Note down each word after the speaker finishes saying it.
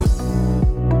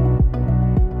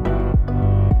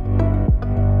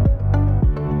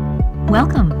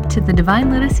Welcome to the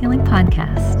Divine Lotus Healing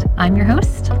Podcast. I'm your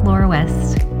host, Laura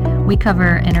West. We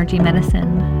cover energy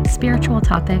medicine, spiritual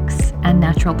topics, and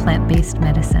natural plant-based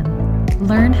medicine.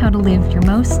 Learn how to live your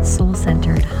most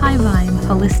soul-centered, high-vibe,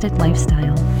 holistic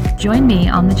lifestyle. Join me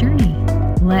on the journey.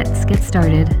 Let's get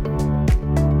started.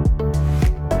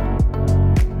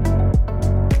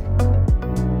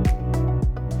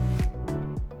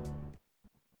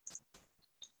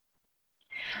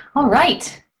 All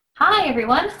right. Hi,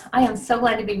 everyone. I am so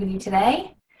glad to be with you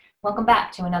today. Welcome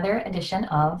back to another edition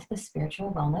of the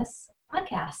Spiritual Wellness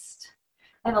Podcast.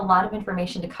 I have a lot of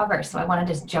information to cover, so I want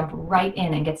to just jump right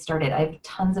in and get started. I have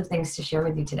tons of things to share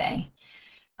with you today.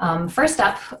 First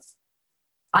up,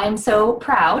 I am so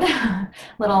proud,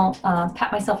 little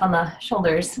pat myself on the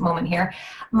shoulders moment here.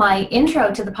 My intro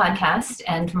to the podcast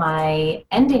and my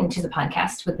ending to the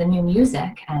podcast with the new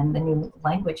music and the new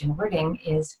language and wording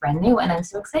is brand new. And I'm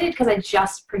so excited because I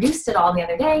just produced it all the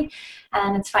other day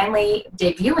and it's finally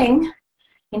debuting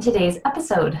in today's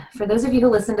episode. For those of you who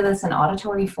listen to this in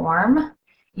auditory form,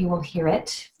 you will hear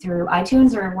it through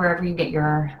iTunes or wherever you get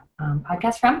your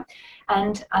podcast from.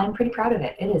 And I'm pretty proud of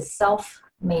it. It is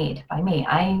self-made by me.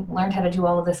 I learned how to do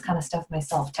all of this kind of stuff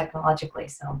myself technologically,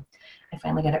 so I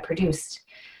finally got it produced.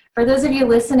 For those of you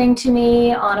listening to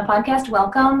me on a podcast,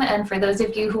 welcome. And for those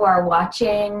of you who are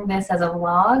watching this as a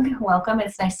vlog, welcome.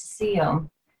 It's nice to see you.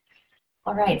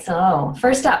 All right, so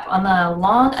first up on the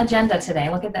long agenda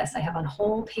today, look at this. I have a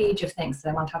whole page of things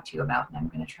that I want to talk to you about, and I'm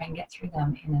going to try and get through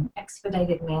them in an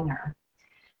expedited manner.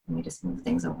 Let me just move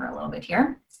things over a little bit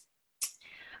here.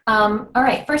 All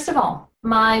right, first of all,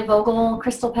 my Vogel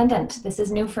crystal pendant. This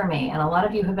is new for me, and a lot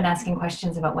of you have been asking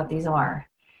questions about what these are.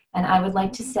 And I would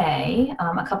like to say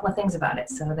a couple of things about it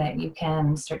so that you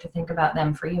can start to think about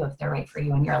them for you if they're right for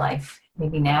you in your life,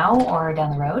 maybe now or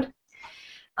down the road.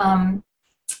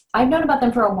 I've known about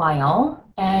them for a while,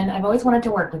 and I've always wanted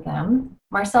to work with them.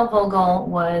 Marcel Vogel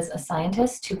was a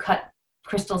scientist who cut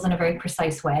crystals in a very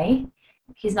precise way.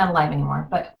 He's not alive anymore,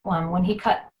 but when he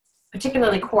cut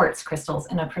particularly quartz crystals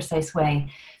in a precise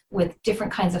way with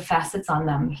different kinds of facets on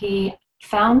them, he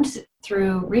found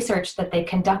through research that they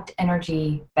conduct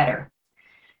energy better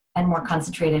and more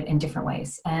concentrated in different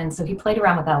ways. And so he played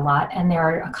around with that a lot. And there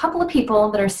are a couple of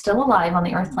people that are still alive on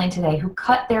the earth plane today who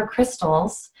cut their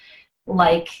crystals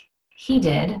like he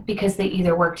did because they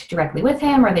either worked directly with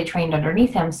him or they trained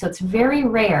underneath him. So it's very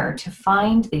rare to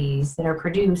find these that are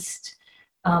produced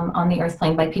on the earth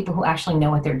plane by people who actually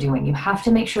know what they're doing. You have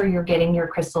to make sure you're getting your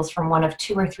crystals from one of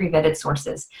 2 or 3 vetted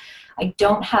sources. I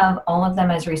don't have all of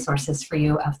them as resources for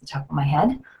you off the top of my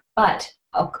head, but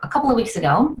a couple of weeks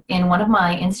ago in one of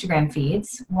my Instagram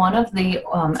feeds, one of the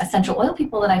essential oil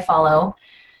people that I follow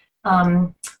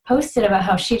posted about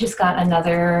how she just got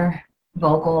another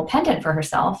Vogel pendant for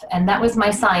herself. And that was my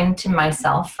sign to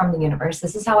myself from the universe.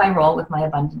 This is how I roll with my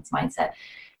abundance mindset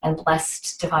and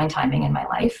blessed divine timing in my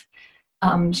life.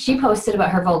 She posted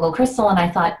about her Vogel crystal, and I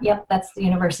thought, yep, that's the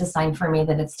universe's sign for me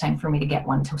that it's time for me to get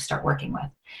one to start working with.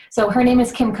 So her name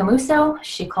is Kim Camuso.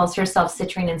 She calls herself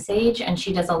Citrine and Sage, and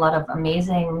she does a lot of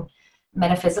amazing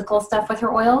metaphysical stuff with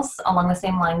her oils along the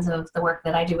same lines of the work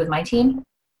that I do with my team.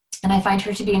 And I find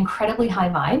her to be incredibly high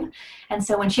vibe. And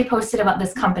so when she posted about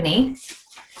this company,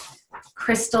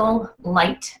 Crystal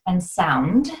Light and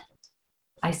Sound,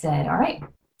 I said, all right.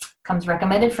 Comes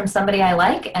recommended from somebody I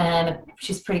like, and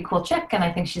she's a pretty cool chick, and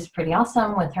I think she's pretty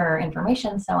awesome with her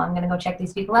information, so I'm going to go check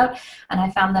these people out, and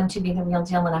I found them to be the real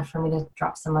deal enough for me to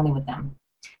drop some money with them.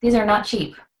 These are not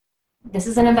cheap. This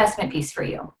is an investment piece for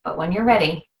you, but when you're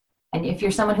ready, and if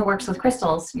you're someone who works with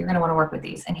crystals, you're going to want to work with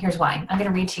these, and here's why. I'm going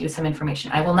to read to you some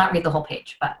information. I will not read the whole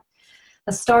page, but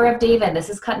the Star of David. This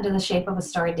is cut into the shape of a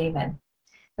Star of David.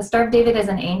 The Star of David is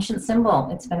an ancient symbol.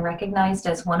 It's been recognized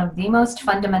as one of the most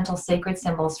fundamental sacred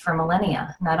symbols for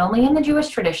millennia, not only in the Jewish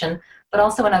tradition, but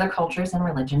also in other cultures and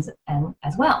religions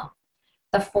as well.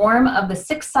 The form of the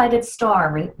 6-sided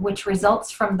star, which results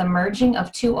from the merging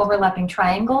of 2 overlapping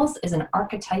triangles, is an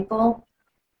archetypal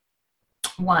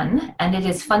one, and it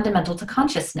is fundamental to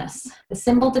consciousness. The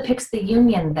symbol depicts the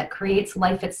union that creates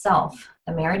life itself,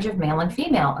 the marriage of male and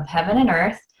female, of heaven and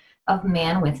earth, of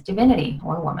man with divinity,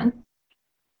 or woman.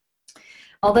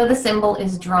 Although the symbol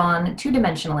is drawn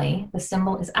 2-dimensionally, the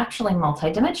symbol is actually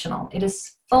multidimensional. It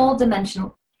is full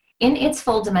dimension. In its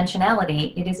full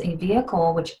dimensionality, it is a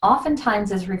vehicle which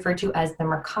oftentimes is referred to as the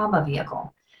Merkaba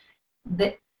vehicle.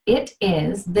 It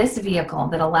is this vehicle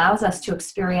that allows us to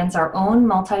experience our own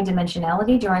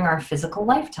multidimensionality during our physical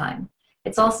lifetime.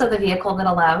 It's also the vehicle that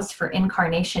allows for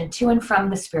incarnation to and from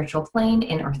the spiritual plane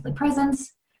in earthly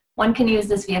presence. One can use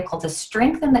this vehicle to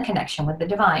strengthen the connection with the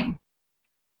divine.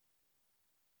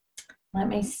 Let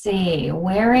me see.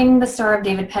 Wearing the Star of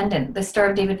David pendant. The Star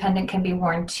of David pendant can be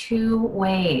worn two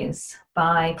ways.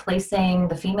 By placing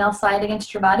the female side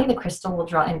against your body, the crystal will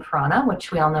draw in prana,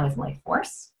 which we all know is life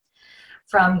force,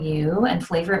 from you and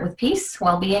flavor it with peace,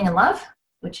 well-being, and love,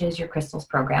 which is your crystal's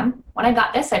program. When I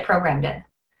got this, I programmed it.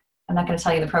 I'm not going to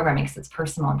tell you the programming because it's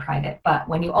personal and private, but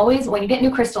when you get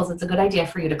new crystals, it's a good idea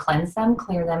for you to cleanse them,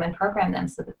 clear them, and program them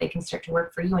so that they can start to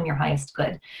work for you and your highest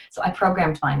good. So I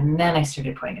programmed mine, and then I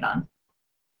started putting it on.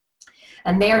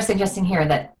 And they are suggesting here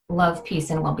that love, peace,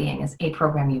 and well-being is a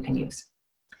program you can use.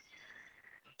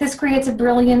 This creates a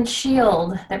brilliant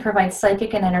shield that provides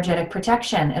psychic and energetic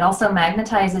protection. It also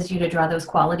magnetizes you to draw those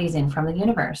qualities in from the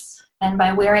universe. And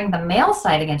by wearing the male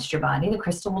side against your body, the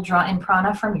crystal will draw in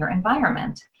prana from your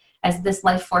environment. As this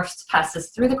life force passes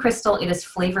through the crystal, it is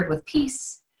flavored with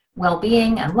peace,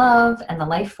 well-being, and love, and the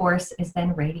life force is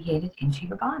then radiated into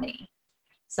your body.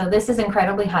 So this is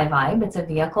incredibly high vibe. It's a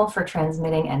vehicle for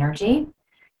transmitting energy.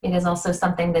 It is also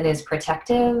something that is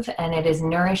protective, and it is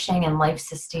nourishing and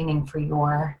life-sustaining for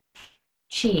your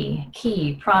chi,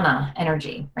 ki, prana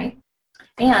energy, right?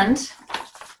 And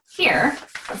here,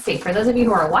 let's see, for those of you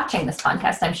who are watching this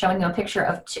podcast, I'm showing you a picture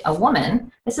of a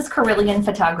woman. This is Carillion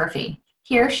photography.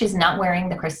 Here, she's not wearing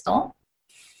the crystal.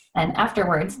 And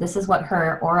afterwards, this is what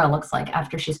her aura looks like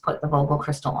after she's put the Vogel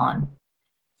crystal on.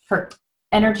 Her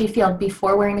energy field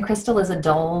before wearing the crystal is a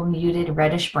dull, muted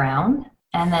reddish brown.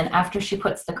 And then after she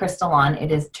puts the crystal on,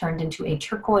 it is turned into a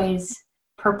turquoise,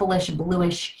 purplish,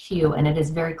 bluish hue, and it is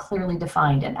very clearly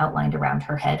defined and outlined around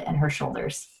her head and her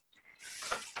shoulders.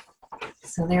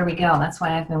 So there we go. That's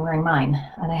why I've been wearing mine.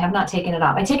 And I have not taken it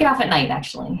off. I take it off at night,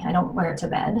 actually. I don't wear it to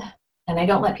bed. And I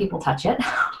don't let people touch it.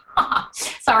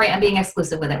 Sorry, I'm being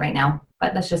exclusive with it right now,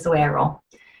 but that's just the way I roll.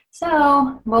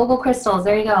 So, Vogel crystals,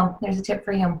 there you go. There's a tip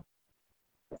for you.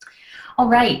 All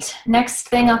right, next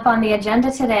thing up on the agenda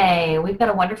today, we've got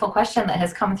a wonderful question that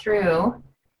has come through.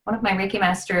 One of my Reiki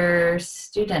Master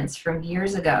students from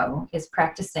years ago is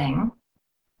practicing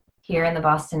here in the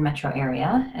Boston metro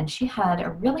area, and she had a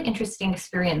really interesting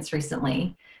experience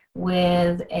recently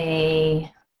with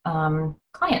a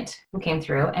client who came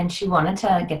through, and she wanted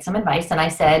to get some advice, and I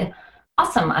said,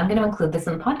 awesome, I'm going to include this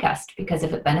in the podcast because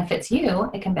if it benefits you,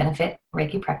 it can benefit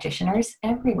Reiki practitioners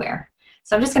everywhere.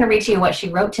 So I'm just going to read to you what she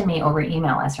wrote to me over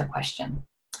email as her question.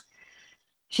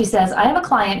 She says, I have a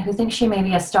client who thinks she may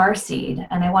be a star seed,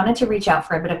 and I wanted to reach out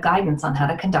for a bit of guidance on how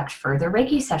to conduct further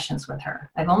Reiki sessions with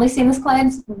her. I've only seen this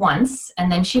client once,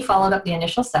 and then she followed up the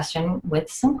initial session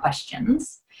with some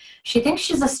questions. She thinks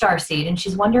she's a star seed, and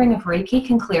she's wondering if Reiki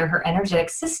can clear her energetic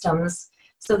systems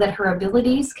so that her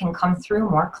abilities can come through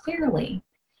more clearly.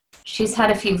 She's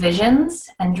had a few visions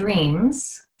and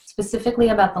dreams, specifically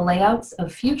about the layouts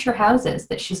of future houses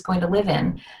that she's going to live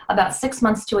in about 6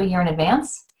 months to a year in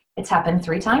advance. It's happened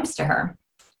 3 times to her.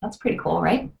 That's pretty cool,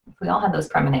 right? If we all had those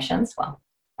premonitions, well,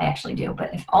 I actually do,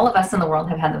 but if all of us in the world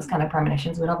have had those kind of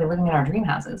premonitions, we'd all be living in our dream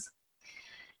houses.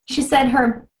 She said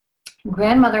her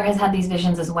grandmother has had these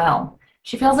visions as well.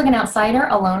 She feels like an outsider,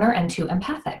 a loner, and too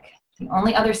empathic. The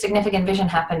only other significant vision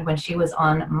happened when she was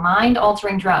on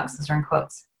mind-altering drugs, those are in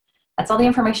quotes. That's all the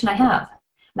information I have.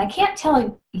 And I can't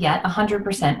tell yet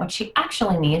 100% what she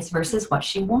actually needs versus what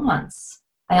she wants.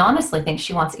 I honestly think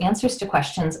she wants answers to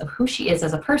questions of who she is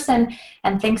as a person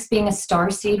and thinks being a star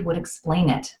seed would explain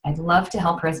it. I'd love to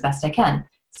help her as best I can.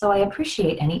 So I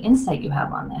appreciate any insight you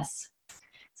have on this.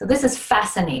 So this is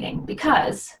fascinating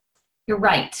because you're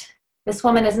right. This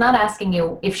woman is not asking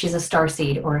you if she's a star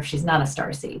seed or if she's not a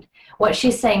star seed. What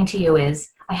she's saying to you is,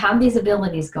 I have these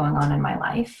abilities going on in my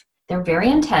life. They're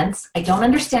very intense. I don't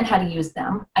understand how to use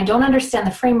them. I don't understand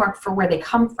the framework for where they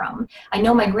come from. I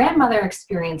know my grandmother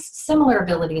experienced similar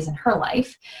abilities in her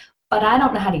life, but I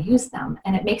don't know how to use them.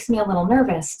 And it makes me a little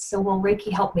nervous. So will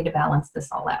Reiki help me to balance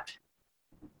this all out?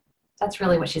 That's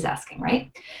really what she's asking,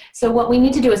 right? So what we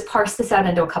need to do is parse this out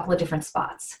into a couple of different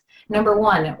spots. Number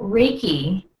one,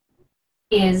 Reiki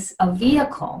is a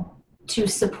vehicle to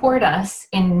support us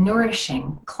in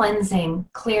nourishing, cleansing,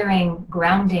 clearing,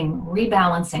 grounding,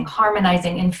 rebalancing,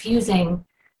 harmonizing, infusing,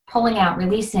 pulling out,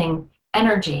 releasing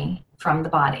energy from the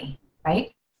body,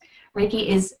 right? Reiki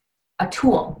is a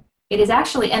tool. It is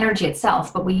actually energy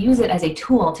itself, but we use it as a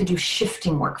tool to do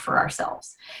shifting work for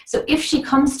ourselves. So if she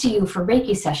comes to you for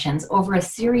Reiki sessions over a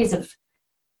series of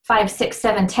 5, 6,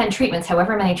 7, 10 treatments,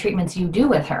 however many treatments you do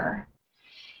with her,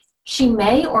 she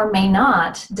may or may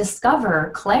not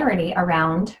discover clarity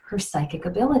around her psychic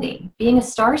ability. Being a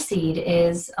starseed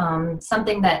is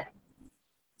something that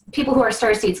people who are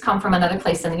starseeds come from another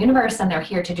place in the universe, and they're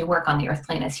here to do work on the earth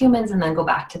plane as humans and then go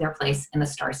back to their place in the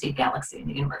starseed galaxy in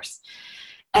the universe.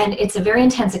 And it's a very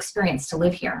intense experience to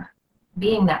live here.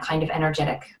 being that kind of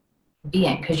energetic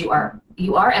being, because you are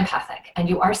empathic and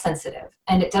you are sensitive,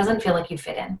 and it doesn't feel like you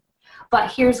fit in.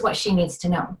 But here's what she needs to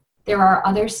know. There are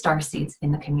other starseeds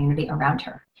in the community around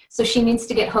her. So she needs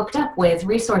to get hooked up with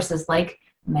resources like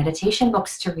meditation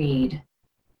books to read,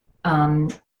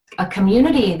 a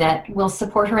community that will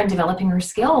support her in developing her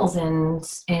skills and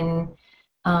in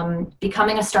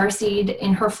becoming a starseed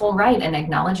in her full right, and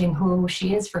acknowledging who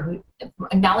she is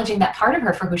acknowledging that part of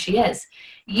her for who she is.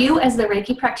 You as the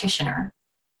Reiki practitioner,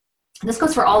 this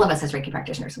goes for all of us as Reiki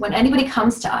practitioners, when anybody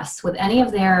comes to us with any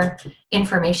of their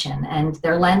information and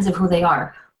their lens of who they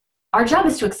are, our job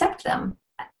is to accept them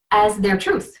as their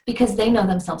truth, because they know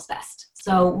themselves best.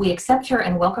 So we accept her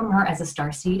and welcome her as a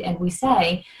starseed, and we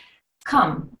say,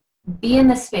 come, be in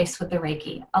this space with the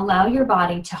Reiki. Allow your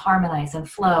body to harmonize and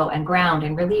flow and ground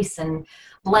and release and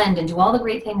blend and do all the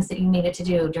great things that you need it to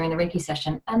do during the Reiki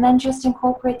session, and then just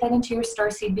incorporate that into your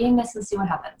starseed beingness and see what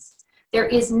happens. There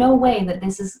is no way that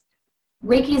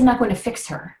Reiki is not going to fix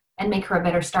her and make her a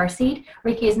better starseed.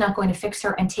 Reiki is not going to fix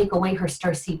her and take away her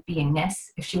starseed beingness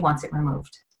if she wants it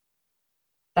removed.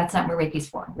 That's not what Reiki's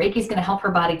for. Reiki's going to help her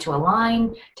body to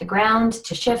align, to ground,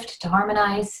 to shift, to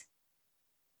harmonize.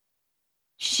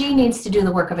 She needs to do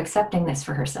the work of accepting this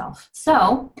for herself.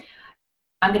 So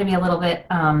I'm going to be a little bit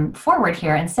forward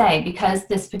here and say, because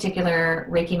this particular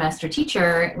Reiki master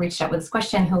teacher reached out with this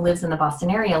question, who lives in the Boston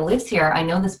area, lives here, I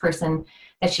know this person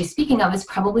that she's speaking of is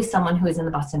probably someone who is in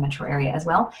the Boston metro area as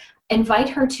well. Invite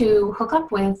her to hook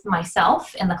up with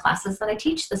myself in the classes that I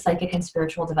teach, the psychic and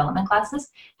spiritual development classes.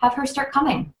 Have her start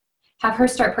coming. Have her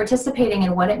start participating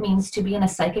in what it means to be in a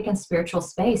psychic and spiritual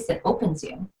space that opens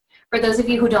you. For those of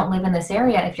you who don't live in this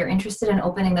area, if you're interested in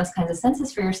opening those kinds of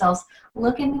senses for yourselves,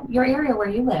 look in your area where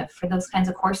you live for those kinds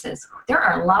of courses. There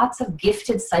are lots of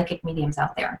gifted psychic mediums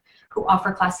out there who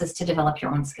offer classes to develop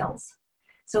your own skills.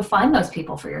 So find those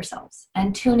people for yourselves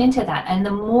and tune into that. And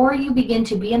the more you begin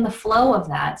to be in the flow of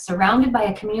that, surrounded by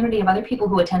a community of other people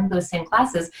who attend those same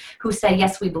classes, who say,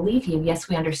 yes, we believe you, yes,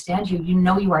 we understand you, you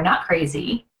know you are not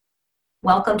crazy,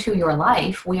 welcome to your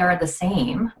life, we are the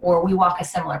same, or we walk a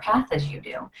similar path as you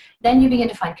do, then you begin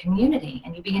to find community,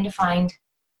 and you begin to find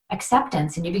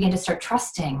acceptance, and you begin to start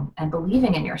trusting and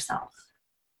believing in yourself.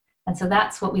 And so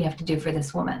that's what we have to do for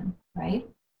this woman, right?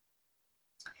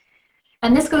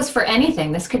 And this goes for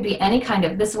anything. This could be any kind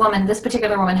of, this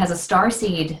particular woman has a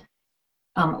starseed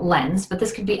lens, but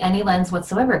this could be any lens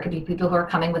whatsoever. It could be people who are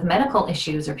coming with medical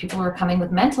issues, or people who are coming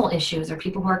with mental issues, or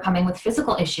people who are coming with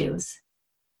physical issues.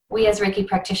 We as Reiki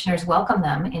practitioners welcome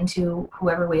them into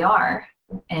whoever we are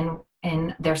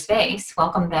in their space,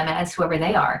 welcome them as whoever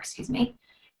they are,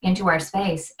 into our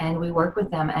space, and we work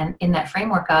with them, and in that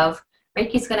framework of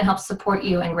Reiki's going to help support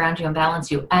you and ground you and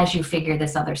balance you as you figure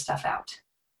this other stuff out.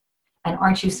 And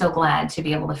aren't you so glad to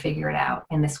be able to figure it out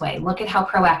in this way? Look at how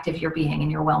proactive you're being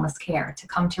in your wellness care, to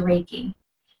come to Reiki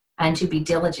and to be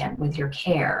diligent with your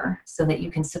care so that you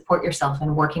can support yourself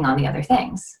in working on the other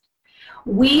things.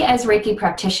 We as Reiki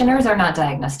practitioners are not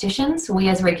diagnosticians. We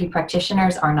as Reiki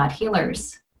practitioners are not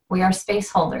healers. We are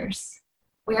space holders.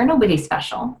 We are nobody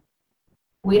special.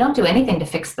 We don't do anything to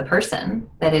fix the person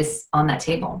that is on that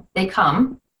table. They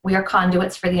come. We are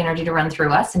conduits for the energy to run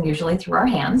through us, and usually through our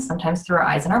hands, sometimes through our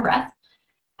eyes and our breath.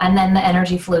 And then the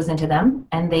energy flows into them,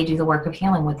 and they do the work of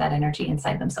healing with that energy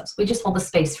inside themselves. We just hold the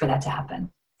space for that to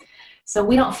happen. So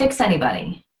we don't fix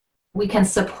anybody. We can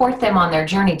support them on their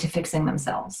journey to fixing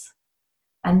themselves.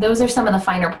 And those are some of the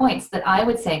finer points that I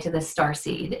would say to this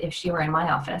starseed if she were in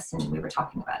my office and we were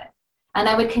talking about it. And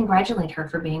I would congratulate her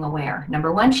for being aware.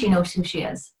 Number one, she knows who she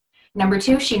is. Number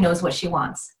two, she knows what she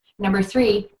wants. Number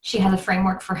three, she has a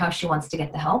framework for how she wants to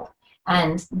get the help.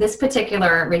 And this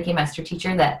particular Reiki master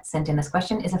teacher that sent in this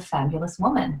question is a fabulous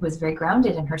woman who is very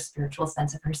grounded in her spiritual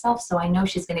sense of herself. So I know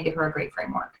she's going to give her a great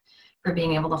framework for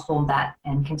being able to hold that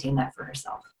and contain that for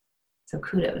herself. So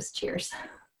kudos, cheers.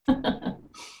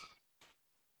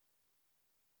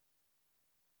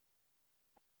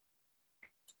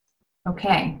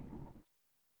 Okay,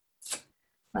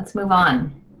 let's move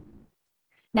on.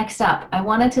 Next up, I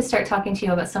wanted to start talking to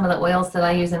you about some of the oils that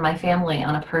I use in my family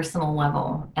on a personal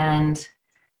level. And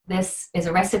this is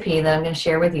a recipe that I'm going to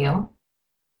share with you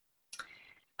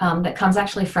that comes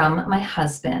actually from my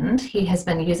husband. He has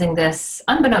been using this,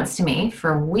 unbeknownst to me,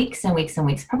 for weeks and weeks and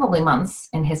weeks, probably months,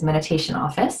 in his meditation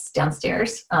office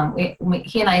downstairs.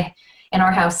 He and I, in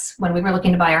our house, when we were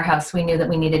looking to buy our house, we knew that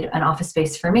we needed an office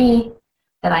space for me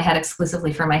that I had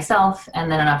exclusively for myself,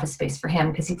 and then an office space for him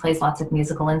because he plays lots of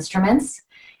musical instruments.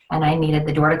 And I needed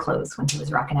the door to close when he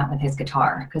was rocking out with his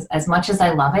guitar, because as much as I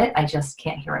love it, I just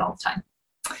can't hear it all the time.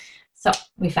 So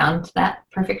we found that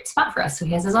perfect spot for us. So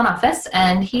he has his own office,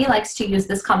 and he likes to use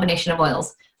this combination of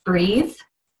oils, Breathe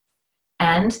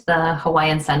and the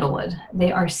Hawaiian sandalwood.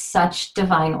 They are such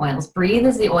divine oils. Breathe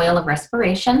is the oil of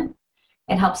respiration.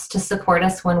 It helps to support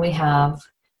us when we have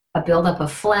a buildup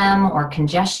of phlegm or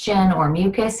congestion or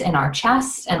mucus in our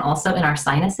chest and also in our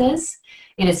sinuses.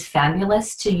 It is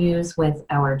fabulous to use with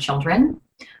our children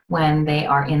when they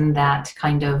are in that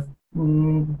kind of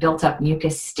built up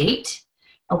mucus state.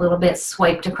 A little bit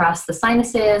swiped across the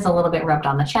sinuses, a little bit rubbed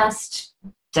on the chest.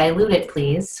 Dilute it,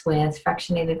 please, with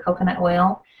fractionated coconut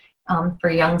oil for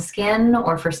young skin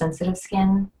or for sensitive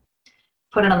skin.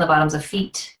 Put it on the bottoms of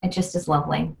feet. It just is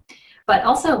lovely. But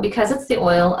also, because it's the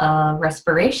oil of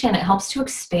respiration, it helps to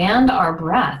expand our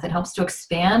breath. It helps to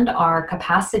expand our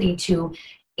capacity to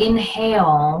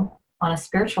inhale on a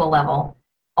spiritual level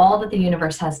all that the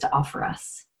universe has to offer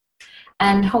us.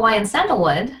 And Hawaiian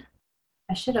sandalwood,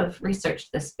 I should have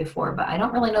researched this before, but I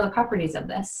don't really know the properties of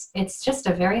this. It's just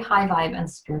a very high vibe and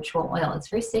spiritual oil. It's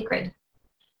very sacred.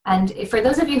 And for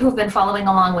those of you who've been following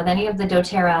along with any of the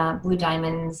doTERRA Blue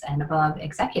Diamonds and above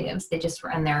executives, they just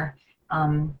were in their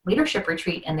leadership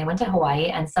retreat and they went to Hawaii,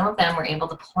 and some of them were able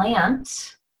to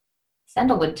plant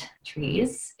sandalwood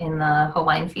trees in the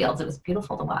Hawaiian fields. It was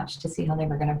beautiful to watch, to see how they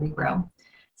were going to regrow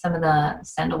some of the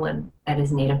sandalwood that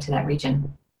is native to that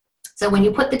region. So when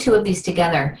you put the two of these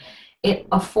together, it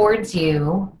affords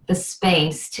you the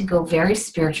space to go very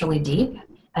spiritually deep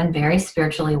and very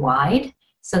spiritually wide,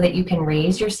 so that you can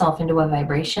raise yourself into a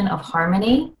vibration of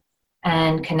harmony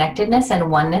and connectedness and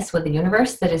oneness with the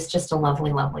universe that is just a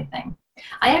lovely, lovely thing.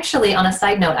 I actually, on a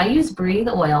side note, I use Breathe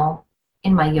oil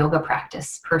in my yoga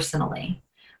practice personally.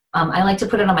 I like to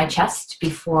put it on my chest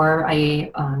before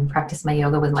I practice my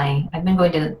yoga with I've been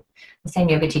going to the same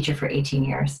yoga teacher for 18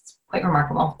 years. It's quite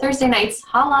remarkable. Thursday nights,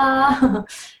 holla!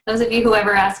 Those of you who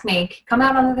ever ask me, come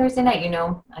out on a Thursday night, you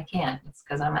know I can't. It's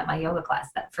because I'm at my yoga class.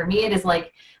 That for me, it is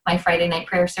like my Friday night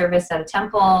prayer service at a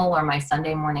temple or my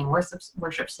Sunday morning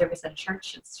worship service at a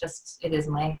church. It's just, it is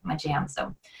my jam.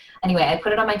 So anyway, I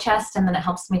put it on my chest, and then it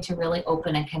helps me to really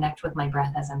open and connect with my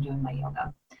breath as I'm doing my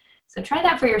yoga. So try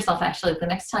that for yourself, actually, the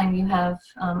next time you have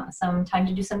some time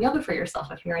to do some yoga for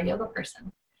yourself, if you're a yoga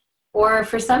person. Or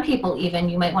for some people even,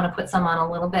 you might want to put some on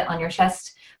a little bit on your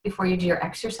chest before you do your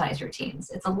exercise routines.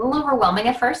 It's a little overwhelming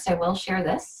at first, I will share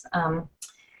this.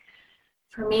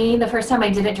 For me, the first time I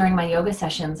did it during my yoga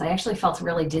sessions, I actually felt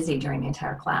really dizzy during the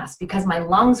entire class because my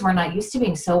lungs were not used to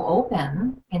being so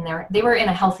open in there. They were in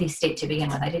a healthy state to begin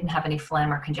with. I didn't have any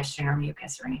phlegm or congestion or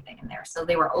mucus or anything in there. So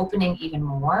they were opening even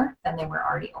more than they were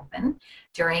already open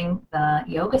during the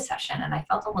yoga session, and I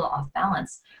felt a little off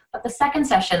balance. But the second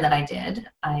session that I did,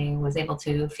 I was able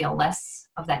to feel less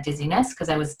of that dizziness because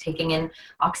I was taking in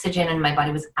oxygen and my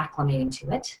body was acclimating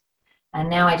to it. And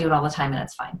now I do it all the time and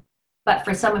it's fine. But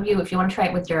for some of you, if you want to try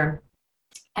it with your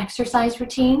exercise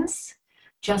routines,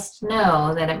 just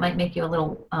know that it might make you a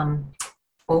little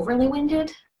overly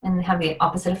winded and have the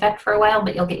opposite effect for a while,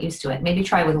 but you'll get used to it. Maybe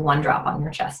try with 1 drop on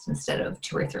your chest instead of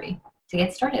 2 or 3 to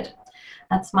get started.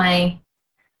 That's my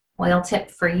oil tip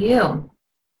for you.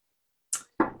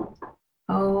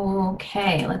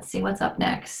 Okay, let's see what's up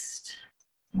next.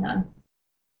 Hang on.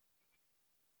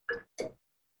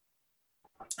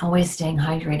 Always staying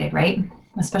hydrated, right?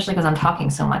 Especially because I'm talking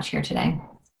so much here today.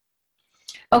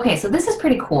 Okay, so this is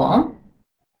pretty cool.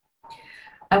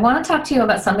 I want to talk to you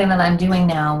about something that I'm doing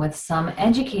now with some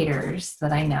educators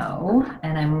that I know,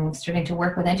 and I'm starting to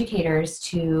work with educators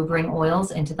to bring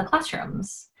oils into the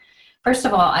classrooms. First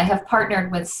of all, I have partnered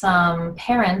with some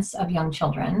parents of young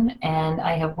children, and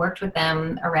I have worked with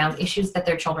them around issues that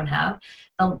their children have.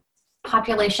 The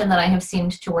population that I have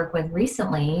seemed to work with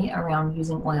recently around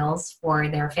using oils for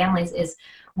their families is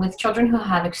with children who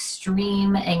have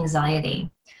extreme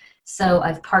anxiety. So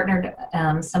I've partnered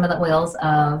some of the oils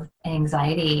of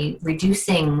anxiety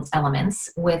reducing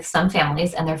elements with some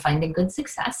families, and they're finding good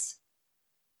success.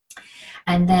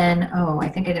 And then, oh, I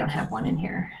think I don't have one in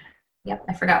here. Yep,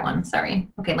 I forgot one, sorry.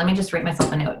 Okay, let me just write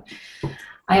myself a note.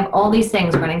 I have all these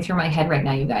things running through my head right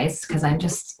now, you guys, because I'm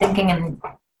just thinking and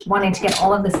wanting to get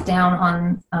all of this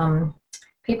down on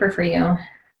paper for you.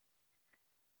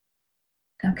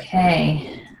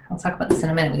 Okay, I'll talk about this in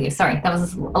a minute with you. Sorry, that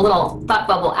was a little thought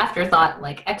bubble afterthought,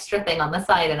 like extra thing on the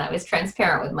side, and I was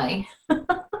transparent with my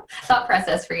thought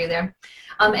process for you there.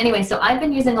 Anyway, so I've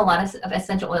been using a lot of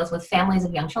essential oils with families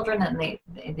of young children, and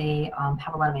they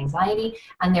have a lot of anxiety,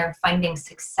 and they're finding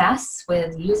success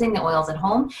with using the oils at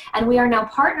home. And we are now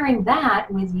partnering that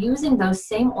with using those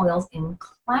same oils in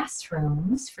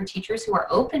classrooms for teachers who are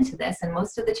open to this. And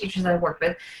most of the teachers that I've worked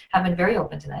with have been very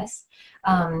open to this.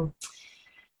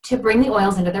 to bring the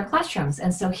oils into their classrooms.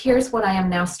 And so here's what I am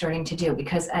now starting to do,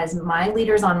 because as my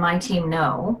leaders on my team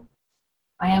know,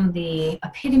 I am the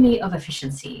epitome of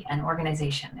efficiency and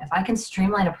organization. If I can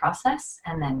streamline a process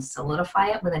and then solidify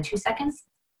it within 2 seconds,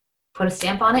 put a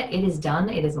stamp on it, it is done.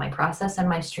 It is my process and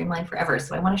my streamline forever.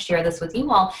 So I want to share this with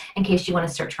you all in case you want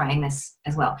to start trying this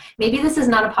as well. Maybe this is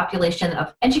not a population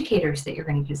of educators that you're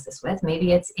going to use this with.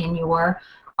 Maybe it's in your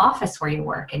office where you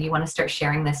work and you want to start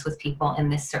sharing this with people in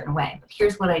this certain way. But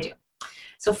here's what I do.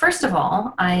 So first of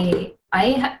all, I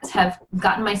have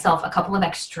gotten myself a couple of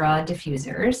extra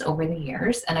diffusers over the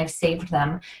years, and I've saved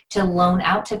them to loan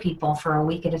out to people for a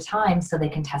week at a time so they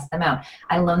can test them out.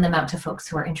 I loan them out to folks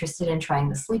who are interested in trying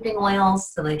the sleeping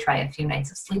oils, so they try a few nights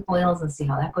of sleep oils and see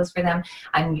how that goes for them.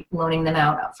 I'm loaning them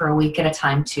out for a week at a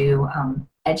time to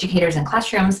educators in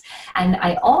classrooms. And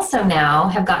I also now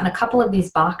have gotten a couple of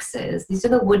these boxes. These are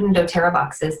the wooden doTERRA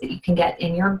boxes that you can get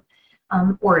in your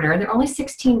order. They're only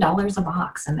 $16 a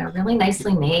box, and they're really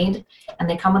nicely made, and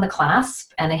they come with a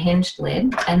clasp and a hinged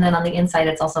lid, and then on the inside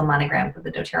it's also monogrammed with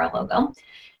the doTERRA logo.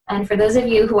 And for those of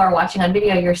you who are watching on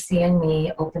video, you're seeing me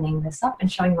opening this up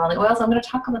and showing you all the oils. I'm going to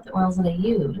talk about the oils that I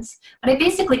use, but I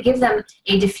basically give them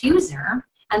a diffuser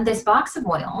and this box of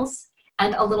oils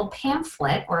and a little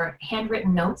pamphlet or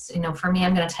handwritten notes. You know, for me,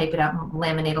 I'm going to type it out and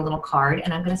laminate a little card,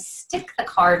 and I'm going to stick the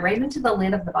card right into the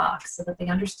lid of the box so that they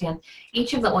understand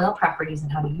each of the oil properties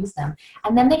and how to use them.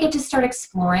 And then they get to start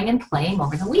exploring and playing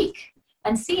over the week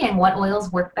and seeing what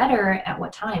oils work better at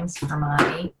what times for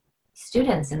my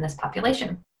students in this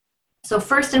population. So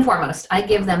first and foremost, I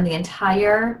give them the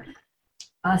entire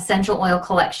essential oil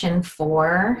collection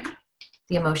for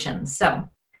the emotions. So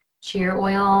cheer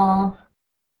oil,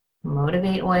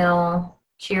 motivate oil.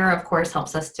 Cheer, of course,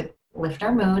 helps us to lift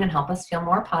our mood and help us feel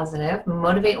more positive.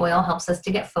 Motivate oil helps us to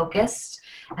get focused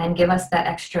and give us that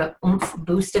extra oomph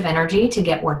boost of energy to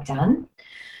get work done.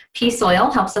 Peace oil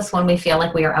helps us when we feel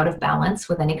like we are out of balance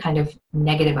with any kind of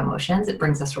negative emotions. It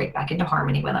brings us right back into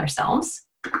harmony with ourselves.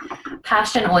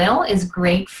 Passion oil is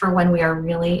great for when we are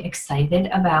really excited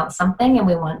about something and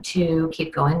we want to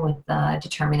keep going with the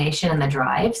determination and the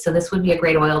drive. So this would be a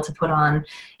great oil to put on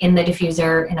in the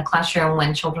diffuser in a classroom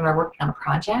when children are working on a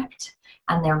project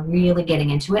and they're really getting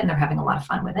into it and they're having a lot of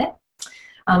fun with it.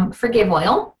 Forgive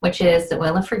oil, which is the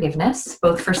oil of forgiveness,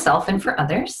 both for self and for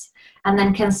others. And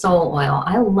then console oil.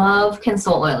 I love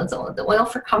console oil. It's the oil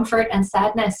for comfort and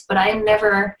sadness, but I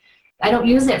don't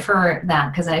use it for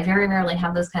that because I very rarely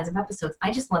have those kinds of episodes.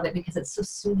 I just love it because it's so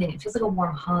soothing. It feels like a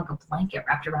warm hug, a blanket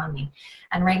wrapped around me.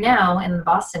 And right now in the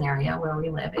Boston area where we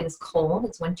live, it is cold.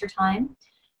 It's wintertime.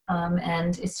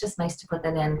 And it's just nice to put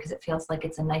that in because it feels like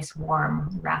it's a nice,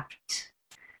 warm, wrapped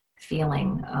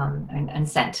feeling and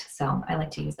scent. So I like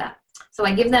to use that. So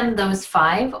I give them those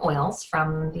 5 oils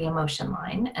from the emotion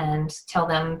line and tell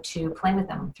them to play with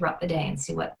them throughout the day and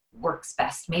see what works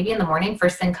best. Maybe in the morning,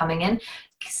 first thing coming in.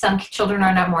 Some children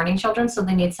are not morning children, so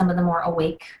they need some of the more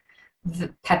awake,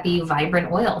 peppy,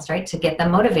 vibrant oils, right, to get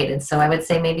them motivated. So I would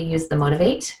say maybe use the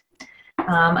Motivate.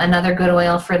 Another good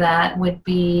oil for that would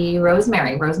be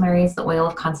rosemary. Rosemary is the oil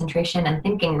of concentration and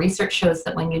thinking. Research shows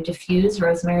that when you diffuse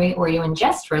rosemary or you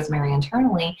ingest rosemary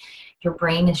internally, your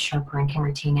brain is sharper and can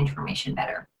retain information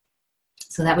better.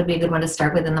 So that would be a good one to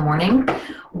start with in the morning.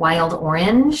 Wild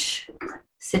orange,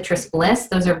 citrus bliss,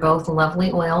 those are both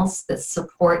lovely oils that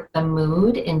support the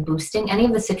mood in boosting. Any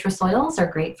of the citrus oils are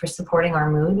great for supporting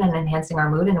our mood and enhancing our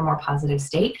mood in a more positive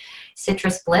state.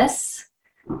 Citrus bliss,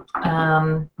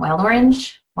 wild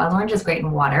orange. Wild orange is great in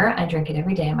water. I drink it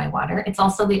every day in my water. It's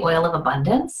also the oil of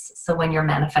abundance. So when you're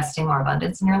manifesting more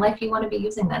abundance in your life, you want to be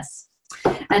using this.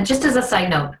 And just as a side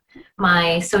note,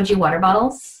 my Soji water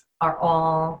bottles are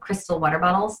all crystal water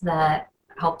bottles that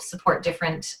help support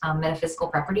different metaphysical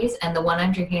properties. And the one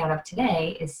I'm drinking out of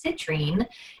today is citrine.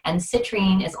 And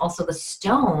citrine is also the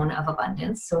stone of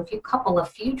abundance. So if you couple a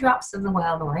few drops of the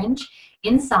wild orange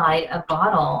inside a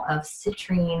bottle of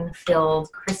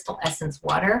citrine-filled crystal essence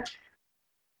water,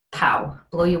 pow,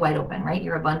 blow you wide open, right?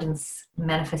 Your abundance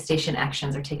manifestation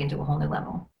actions are taken to a whole new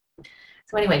level.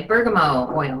 So anyway,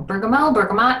 bergamot oil. Bergamot,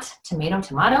 bergamot,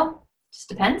 tomato, just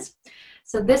depends.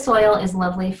 So this oil is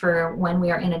lovely for when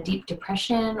we are in a deep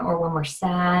depression or when we're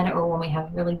sad or when we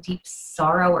have really deep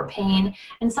sorrow or pain.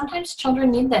 And sometimes children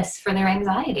need this for their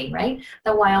anxiety, right?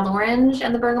 The wild orange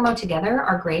and the bergamot together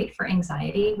are great for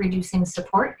anxiety reducing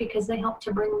support because they help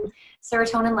to bring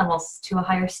serotonin levels to a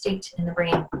higher state in the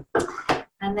brain.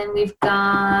 And then we've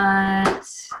got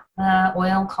the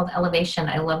oil called Elevation.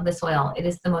 I love this oil. It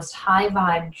is the most high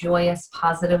vibe, joyous,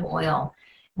 positive oil.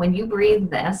 When you breathe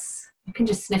this, you can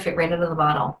just sniff it right out of the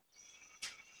bottle.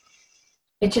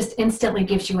 It just instantly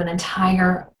gives you an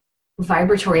entire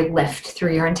vibratory lift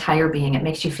through your entire being. It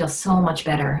makes you feel so much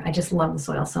better. I just love this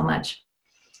oil so much.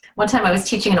 One time I was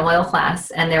teaching an oil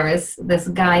class and there was this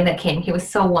guy that came. He was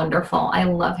so wonderful. I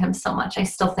love him so much. I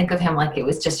still think of him like it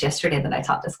was just yesterday that I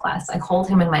taught this class. I hold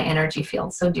him in my energy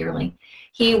field so dearly.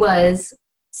 He was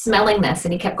smelling this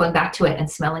and he kept going back to it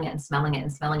and smelling it and smelling it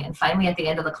and smelling it. And finally at the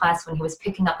end of the class, when he was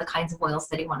picking up the kinds of oils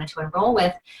that he wanted to enroll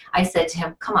with, I said to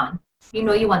him, come on, you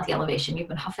know you want the elevation. You've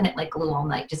been huffing it like glue all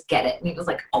night. Just get it. And he was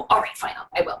like, oh, all right, fine,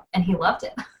 I will. And he loved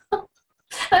it.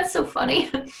 That's so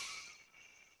funny.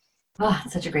 Oh,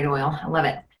 it's such a great oil. I love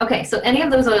it. Okay, so any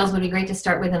of those oils would be great to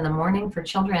start with in the morning for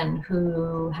children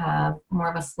who have more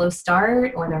of a slow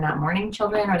start, or they're not morning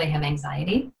children, or they have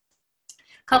anxiety.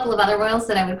 A couple of other oils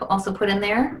that I would also put in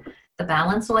there. The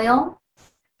balance oil.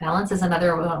 Balance is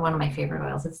another one of my favorite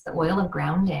oils. It's the oil of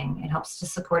grounding. It helps to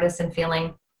support us in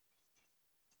feeling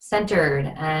centered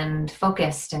and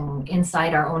focused and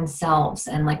inside our own selves,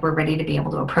 and like we're ready to be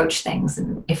able to approach things.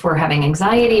 And if we're having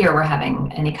anxiety or we're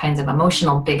having any kinds of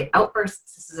emotional big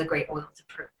outbursts, this is a great oil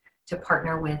to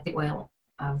partner with the oil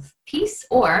of peace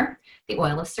or the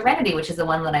oil of serenity, which is the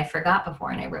one that I forgot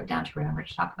before and I wrote down to remember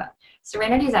to talk about.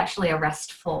 Serenity is actually a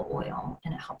restful oil,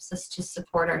 and it helps us to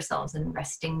support ourselves in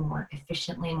resting more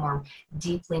efficiently, more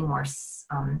deeply, more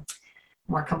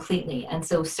completely. And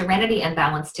so serenity and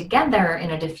balance together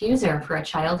in a diffuser for a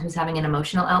child who's having an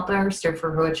emotional outburst, or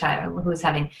for a child who's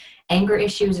having anger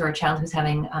issues, or a child who's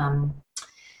having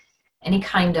any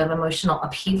kind of emotional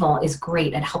upheaval, is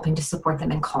great at helping to support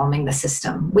them in calming the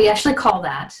system. We actually call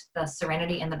that, the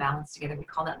serenity and the balance together, we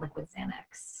call that liquid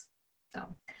Xanax. So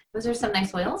those are some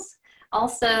nice oils.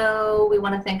 Also, we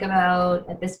want to think about,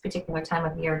 at this particular time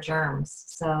of year, germs.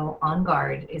 So On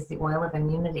Guard is the oil of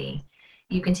immunity.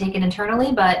 You can take it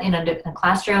internally, but in a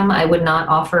classroom, I would not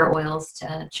offer oils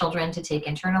to children to take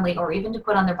internally or even to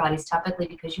put on their bodies topically,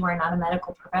 because you are not a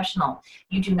medical professional.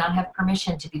 You do not have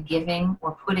permission to be giving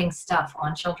or putting stuff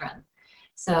on children.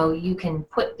 So you can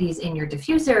put these in your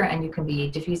diffuser, and you can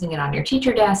be diffusing it on your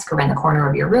teacher desk or in the corner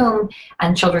of your room,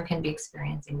 and children can be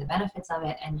experiencing the benefits of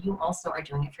it, and you also are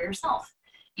doing it for yourself.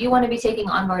 You want to be taking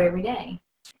On Guard every day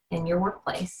in your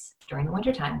workplace during the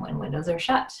wintertime when windows are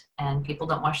shut and people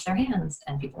don't wash their hands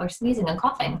and people are sneezing and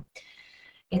coughing.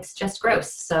 It's just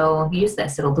gross. So use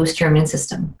this. It'll boost your immune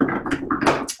system.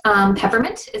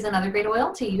 Peppermint is another great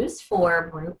oil to use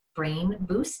for brain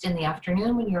boost in the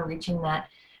afternoon when you're reaching that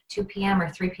 2 p.m. or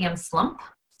 3 p.m. slump.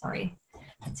 Sorry,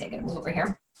 let's see, I gotta move over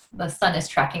here. The sun is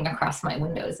tracking across my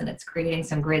windows and it's creating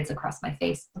some grids across my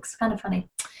face. Looks kind of funny.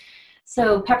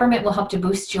 So peppermint will help to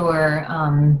boost your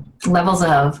levels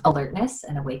of alertness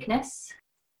and awakeness.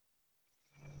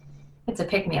 It's a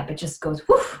pick-me-up. It just goes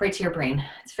whoosh, right to your brain.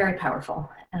 It's very powerful.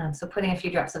 So putting a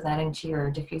few drops of that into your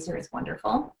diffuser is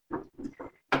wonderful.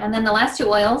 And then the last two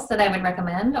oils that I would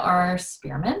recommend are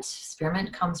spearmint.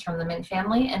 Spearmint comes from the mint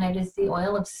family, and it is the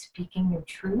oil of speaking your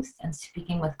truth and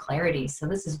speaking with clarity. So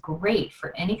this is great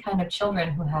for any kind of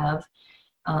children who have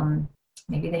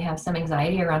maybe they have some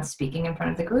anxiety around speaking in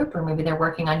front of the group, or maybe they're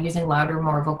working on using louder,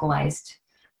 more vocalized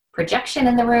projection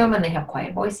in the room and they have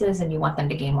quiet voices and you want them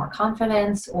to gain more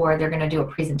confidence, or they're going to do a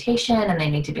presentation and they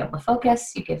need to be able to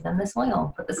focus. You give them this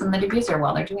oil, put this in the diffuser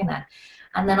while they're doing that.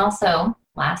 And then also,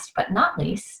 last but not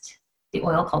least, the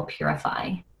oil called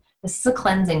Purify. This is a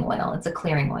cleansing oil. It's a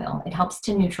clearing oil. It helps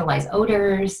to neutralize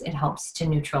odors. It helps to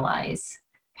neutralize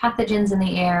pathogens in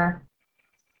the air.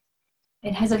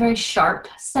 It has a very sharp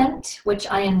scent, which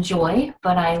I enjoy,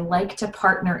 but I like to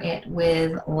partner it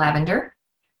with lavender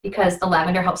because the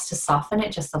lavender helps to soften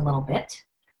it just a little bit.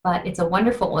 But it's a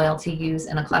wonderful oil to use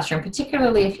in a classroom,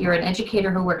 particularly if you're an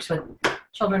educator who works with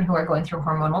children who are going through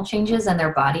hormonal changes and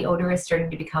their body odor is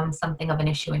starting to become something of an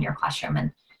issue in your classroom.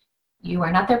 And you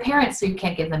are not their parents, so you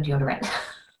can't give them deodorant.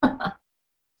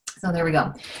 So there we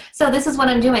go. So this is what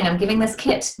I'm doing. I'm giving this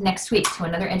kit next week to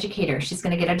another educator. She's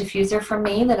going to get a diffuser from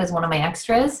me that is one of my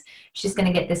extras. She's going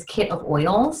to get this kit of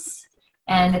oils,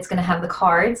 and it's going to have the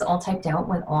cards all typed out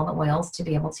with all the oils to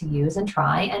be able to use and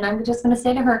try. And I'm just going to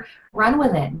say to her, run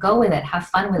with it, go with it, have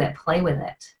fun with it, play with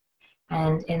it.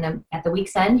 And at the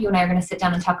week's end, you and I are going to sit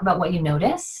down and talk about what you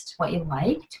noticed, what you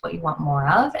liked, what you want more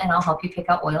of, and I'll help you pick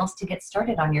out oils to get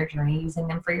started on your journey using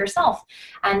them for yourself.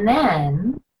 And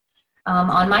then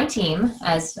on my team,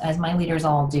 as my leaders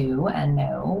all do and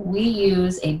know, we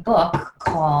use a book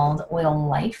called Oil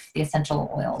Life, The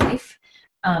Essential Oil Life.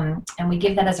 And we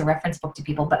give that as a reference book to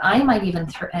people, but I might even,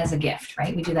 as a gift,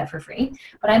 right? We do that for free,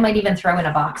 but I might even throw in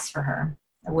a box for her.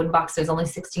 A wooden box is only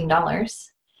 $16,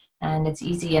 and it's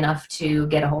easy enough to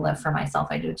get a hold of for myself.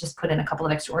 I do just put in a couple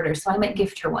of extra orders, so I might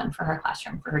gift her one for her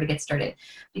classroom for her to get started,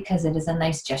 because it is a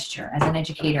nice gesture as an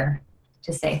educator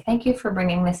to say, thank you for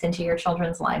bringing this into your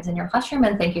children's lives in your classroom,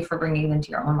 and thank you for bringing it into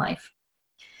your own life.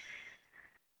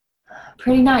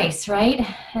 Pretty nice, right?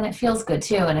 And it feels good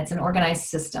too, and it's an organized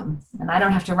system. And I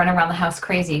don't have to run around the house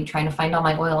crazy trying to find all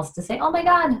my oils to say, oh my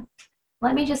God,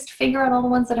 let me just figure out all the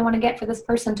ones that I want to get for this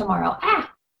person tomorrow.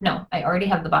 No, I already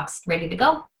have the box ready to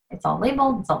go. It's all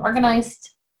labeled, it's all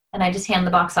organized, and I just hand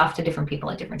the box off to different people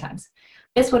at different times.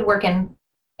 This would work in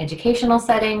educational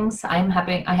settings. I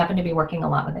happen to be working a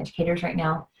lot with educators right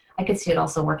now. I could see it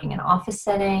also working in office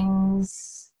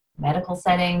settings, medical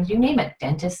settings, you name it,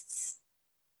 dentists'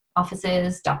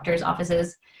 offices, doctors'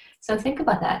 offices. So think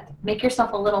about that. Make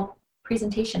yourself a little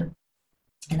presentation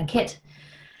and a kit.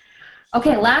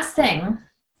 Okay, last thing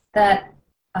that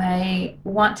I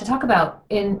want to talk about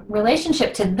in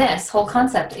relationship to this whole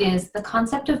concept is the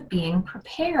concept of being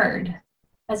prepared.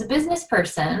 As a business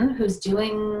person who's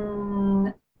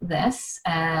doing this,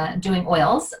 doing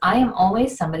oils, I am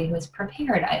always somebody who is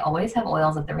prepared. I always have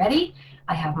oils at the ready.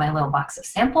 I have my little box of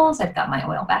samples. I've got my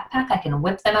oil backpack. I can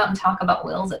whip them out and talk about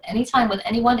oils at any time with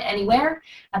anyone, anywhere,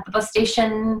 at the bus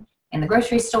station, in the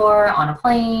grocery store, on a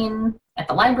plane, at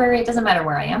the library. It doesn't matter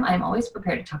where I am. I'm always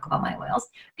prepared to talk about my oils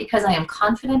because I am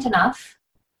confident enough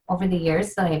over the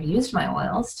years that I have used my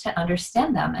oils to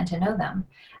understand them and to know them.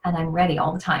 And I'm ready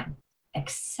all the time.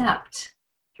 Except,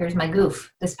 here's my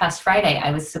goof. This past Friday,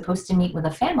 I was supposed to meet with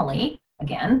a family.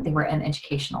 Again, they were an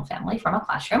educational family from a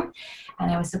classroom.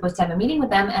 And I was supposed to have a meeting with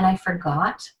them, and I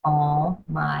forgot all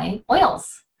my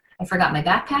oils. I forgot my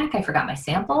backpack. I forgot my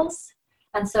samples.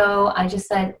 And so I just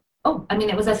said,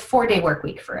 it was a 4-day work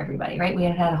week for everybody, right? We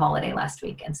had a holiday last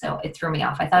week, and so it threw me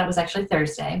off. I thought it was actually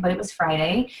Thursday, but it was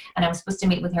Friday, and I was supposed to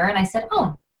meet with her, and I said,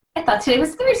 I thought today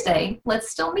was Thursday. Let's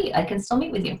still meet. I can still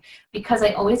meet with you, because I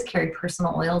always carried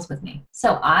personal oils with me.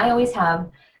 So I always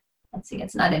have, let's see,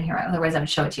 it's not in here, otherwise I would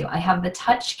show it to you. I have the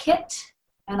touch kit,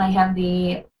 and I have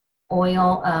the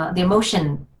oil, the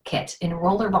emotion kit in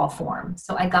rollerball form.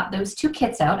 So I got those 2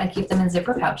 kits out. I keep them in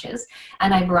zipper pouches,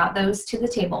 and I brought those to the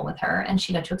table with her, and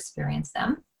she got to experience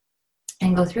them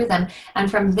and go through them. And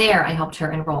from there, I helped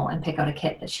her enroll and pick out a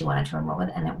kit that she wanted to enroll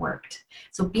with, and it worked.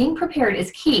 So being prepared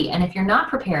is key. And if you're not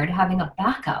prepared, having a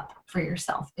backup for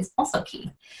yourself is also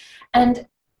key. And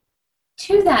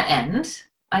to that end,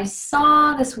 I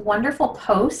saw this wonderful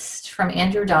post from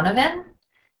Andrew Donovan.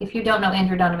 If you don't know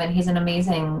Andrew Donovan, he's an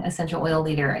amazing essential oil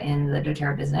leader in the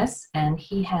doTERRA business, and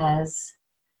he has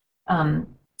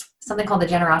something called the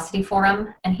Generosity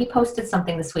Forum, and he posted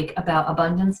something this week about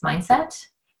abundance mindset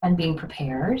and being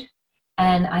prepared,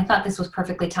 and I thought this was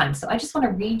perfectly timed. So I just want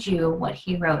to read you what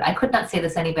he wrote. I could not say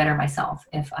this any better myself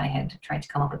if I had tried to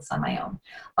come up with this on my own,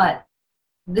 but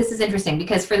this is interesting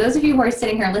because for those of you who are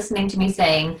sitting here listening to me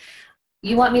saying,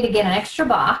 you want me to get an extra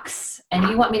box, and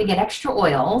you want me to get extra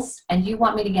oils, and you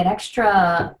want me to get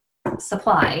extra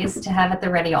supplies to have at the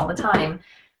ready all the time,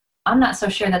 I'm not so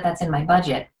sure that that's in my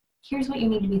budget. Here's what you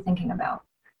need to be thinking about.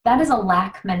 That is a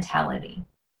lack mentality.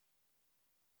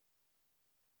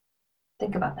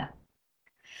 Think about that.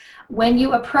 When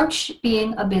you approach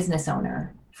being a business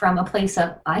owner from a place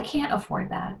of, I can't afford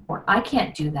that, or I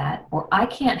can't do that, or I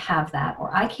can't have that, or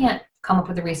I can't come up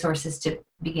with the resources to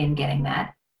begin getting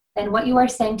that, then what you are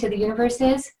saying to the universe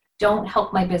is, don't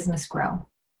help my business grow.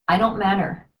 I don't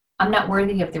matter. I'm not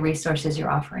worthy of the resources you're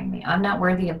offering me. I'm not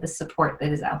worthy of the support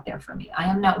that is out there for me. I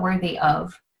am not worthy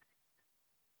of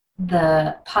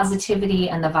the positivity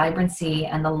and the vibrancy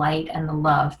and the light and the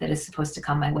love that is supposed to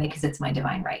come my way because it's my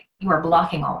divine right. You are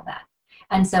blocking all of that.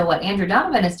 And so what Andrew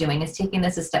Donovan is doing is taking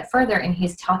this a step further, and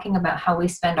he's talking about how we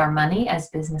spend our money as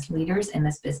business leaders in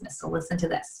this business. So listen to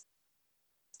this.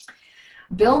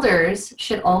 Builders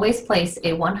should always place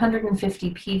a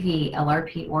 150 PV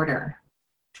LRP order.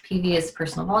 PV is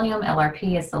personal volume,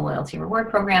 LRP is the loyalty reward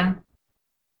program.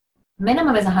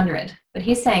 Minimum is 100, but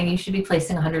he's saying you should be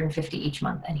placing 150 each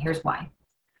month, and here's why.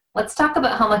 Let's talk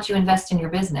about how much you invest in your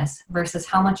business versus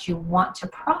how much you want to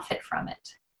profit from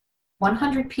it.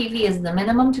 100 PV is the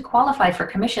minimum to qualify for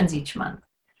commissions each month,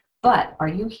 but are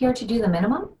you here to do the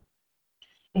minimum?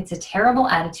 It's a terrible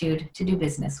attitude to do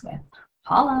business with.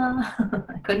 Holla!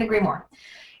 I couldn't agree more.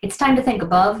 It's time to think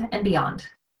above and beyond.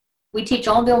 We teach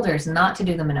all builders not to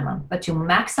do the minimum, but to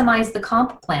maximize the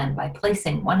comp plan by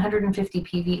placing 150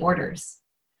 PV orders.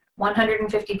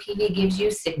 150 PV gives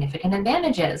you significant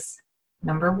advantages.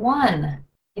 Number 1,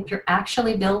 if you're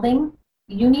actually building,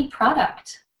 you need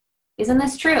product. Isn't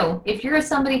this true? If you're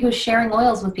somebody who's sharing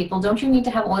oils with people, don't you need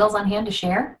to have oils on hand to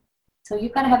share? So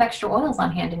you've got to have extra oils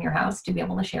on hand in your house to be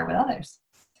able to share with others.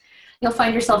 You'll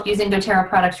find yourself using doTERRA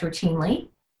products routinely,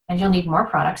 and you'll need more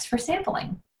products for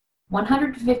sampling.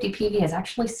 150 PV is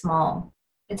actually small.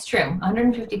 It's true.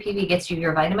 150 PV gets you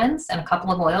your vitamins and a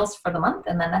couple of oils for the month,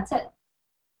 and then that's it.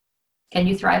 Can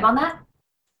you thrive on that?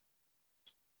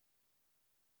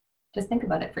 Just think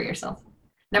about it for yourself.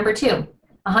 Number 2,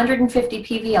 150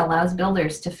 PV allows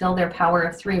builders to fill their Power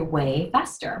of 3 way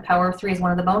faster. Power of 3 is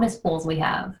one of the bonus pools we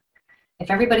have.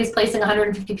 If everybody's placing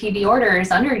 150 PV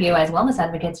orders under you as wellness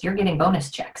advocates, you're getting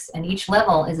bonus checks. And each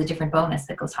level is a different bonus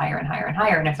that goes higher and higher and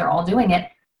higher. And if they're all doing it,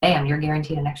 bam, you're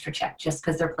guaranteed an extra check just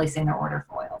because they're placing their order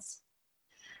for oils.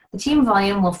 The team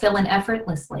volume will fill in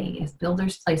effortlessly if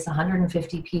builders place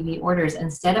 150 PV orders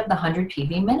instead of the 100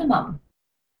 PV minimum.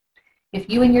 If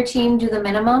you and your team do the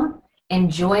minimum,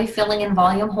 enjoy filling in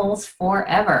volume holes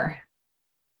forever.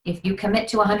 If you commit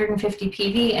to 150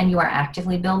 PV and you are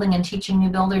actively building and teaching new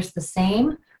builders the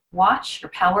same, watch your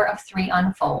Power of 3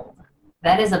 unfold.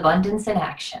 That is abundance in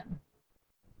action.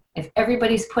 If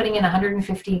everybody's putting in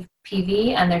 150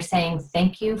 PV and they're saying,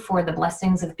 thank you for the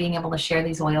blessings of being able to share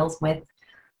these oils with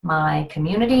my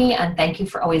community, and thank you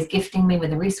for always gifting me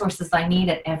with the resources I need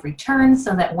at every turn,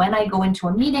 so that when I go into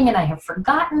a meeting and I have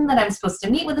forgotten that I'm supposed to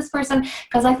meet with this person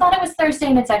because I thought it was Thursday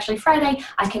and it's actually Friday,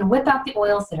 I can whip out the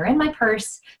oils that are in my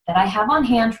purse that I have on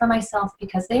hand for myself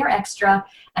because they are extra,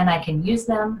 and I can use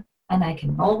them, and I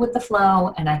can roll with the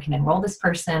flow, and I can enroll this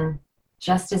person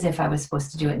just as if I was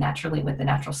supposed to do it naturally with the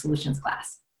Natural Solutions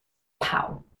class.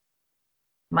 Pow.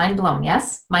 Mind blown,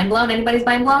 yes? Mind blown? Anybody's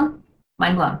mind blown?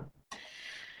 Mind blown.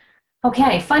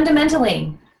 Okay,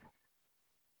 fundamentally,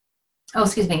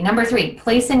 number 3,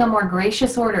 placing a more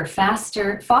gracious order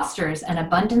fosters an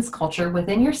abundance culture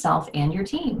within yourself and your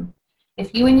team.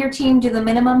 If you and your team do the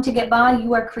minimum to get by,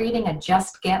 you are creating a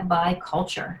just get by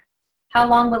culture. How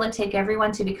long will it take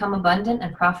everyone to become abundant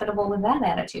and profitable with that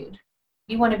attitude?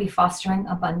 You want to be fostering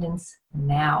abundance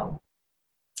now.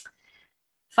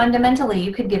 Fundamentally,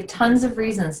 you could give tons of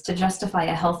reasons to justify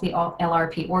a healthy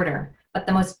LRP order. But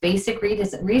the most basic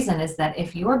reason is that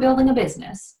if you're building a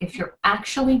business, if you're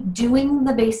actually doing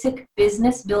the basic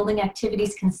business building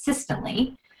activities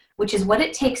consistently, which is what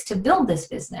it takes to build this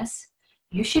business,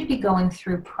 you should be going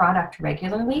through product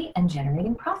regularly and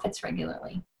generating profits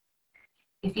regularly.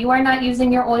 If you are not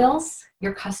using your oils,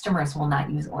 your customers will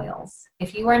not use oils.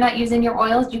 If you are not using your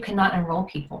oils, you cannot enroll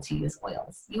people to use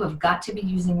oils. You have got to be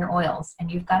using your oils,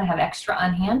 and you've got to have extra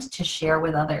on hand to share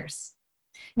with others.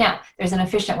 Now, there's an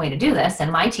efficient way to do this, and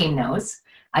my team knows.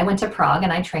 I went to Prague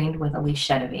and I trained with Elise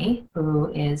Shedevy, who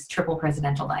is triple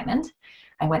presidential diamond.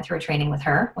 I went through a training with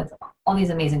her, with all these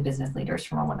amazing business leaders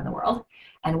from all over the world.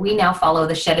 And we now follow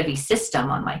the Shedevy system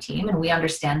on my team, and we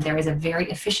understand there is a very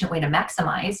efficient way to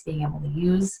maximize being able to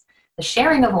use the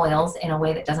sharing of oils in a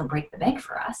way that doesn't break the bank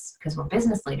for us, because we're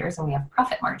business leaders and we have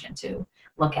profit margin to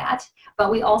look at.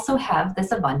 But we also have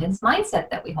this abundance mindset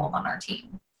that we hold on our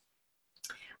team.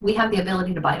 We have the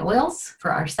ability to buy oils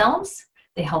for ourselves.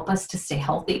 They help us to stay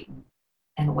healthy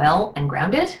and well and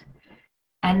grounded.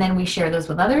 And then we share those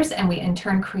with others, and we in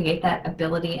turn create that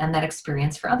ability and that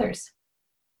experience for others.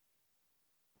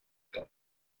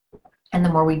 And the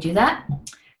more we do that,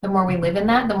 the more we live in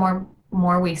that, the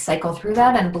more we cycle through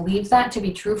that and believe that to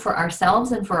be true for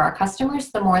ourselves and for our customers,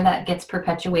 the more that gets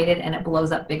perpetuated and it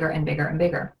blows up bigger and bigger and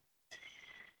bigger.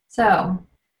 So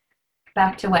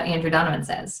back to what Andrew Donovan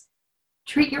says.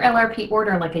 Treat your LRP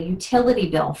order like a utility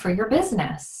bill for your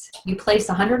business. You place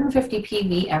 150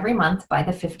 PV every month by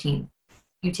the 15th.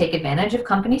 You take advantage of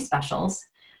company specials.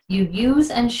 You use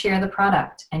and share the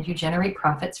product, and you generate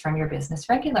profits from your business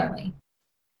regularly.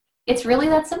 It's really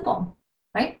that simple,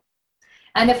 right?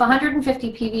 And if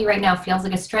 150 PV right now feels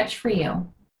like a stretch for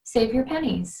you, save your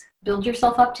pennies. Build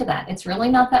yourself up to that. It's really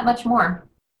not that much more.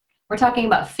 We're talking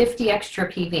about 50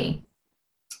 extra PV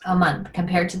a month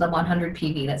compared to the 100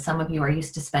 PV that some of you are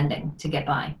used to spending to get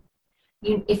by.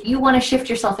 If you want to shift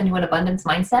yourself into an abundance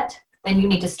mindset, then you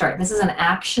need to start. This is an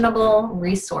actionable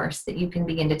resource that you can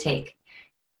begin to take.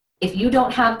 If you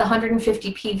don't have the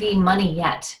 150 PV money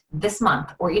yet this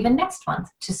month or even next month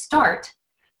to start,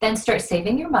 then start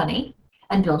saving your money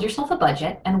and build yourself a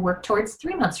budget and work towards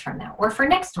 3 months from now or for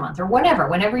next month or whatever,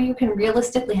 whenever you can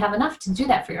realistically have enough to do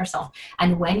that for yourself.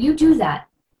 And when you do that,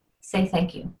 say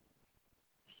thank you.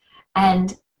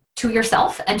 And to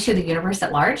yourself and to the universe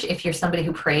at large, if you're somebody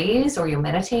who prays or you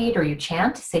meditate or you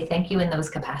chant, say thank you in those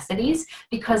capacities,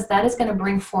 because that is going to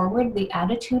bring forward the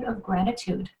attitude of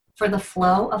gratitude for the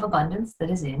flow of abundance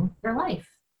that is in your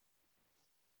life.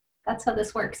 That's how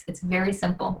this works. It's very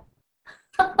simple.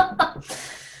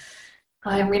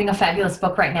 I'm reading a fabulous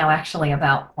book right now, actually,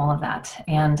 about all of that,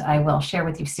 and I will share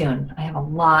with you soon. I have a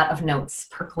lot of notes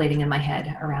percolating in my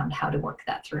head around how to work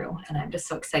that through, and I'm just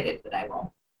so excited that I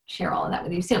will share all of that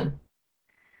with you soon.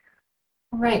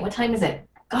 All right, what time is it?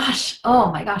 Gosh,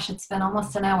 oh my gosh, it's been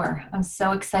almost an hour. I'm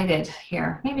so excited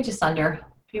here. Maybe just under, a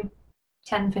few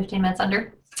 10, 15 minutes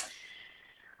under.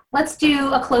 Let's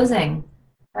do a closing,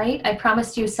 right? I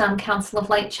promised you some Council of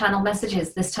Light channel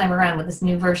messages this time around with this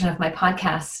new version of my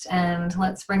podcast, and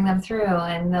let's bring them through,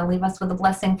 and they'll leave us with a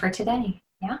blessing for today.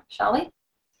 Yeah, shall we?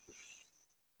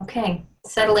 Okay,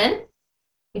 settle in.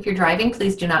 If you're driving,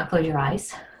 please do not close your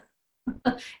eyes.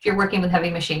 If you're working with heavy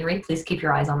machinery, please keep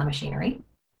your eyes on the machinery.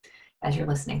 As you're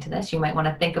listening to this, you might want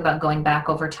to think about going back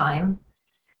over time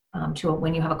to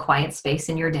when you have a quiet space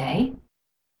in your day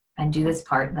and do this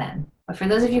part then. But for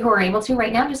those of you who are able to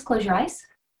right now, just close your eyes.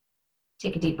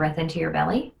 Take a deep breath into your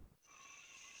belly.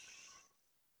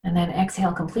 And then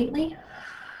exhale completely.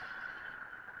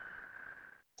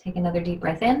 Take another deep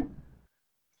breath in.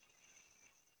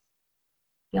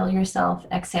 Feel yourself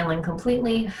exhaling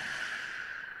completely.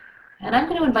 And I'm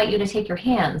going to invite you to take your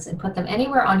hands and put them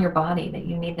anywhere on your body that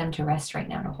you need them to rest right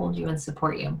now, to hold you and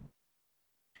support you.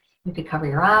 You could cover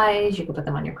your eyes, you could put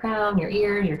them on your crown, your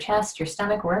ears, your chest, your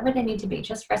stomach, wherever they need to be.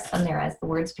 Just rest them there as the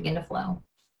words begin to flow.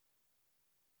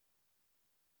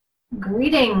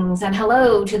 Greetings and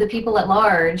hello to the people at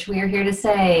large. We are here to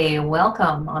say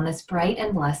welcome on this bright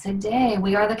and blessed day.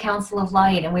 We are the Council of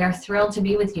Light, and we are thrilled to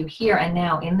be with you here and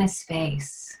now in this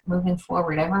space, moving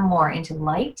forward ever more into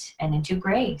light and into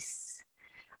grace.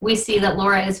 We see that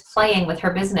Laura is playing with her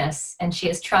business and she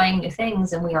is trying new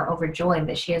things, and we are overjoyed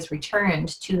that she has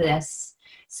returned to this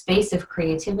space of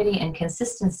creativity and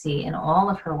consistency in all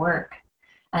of her work.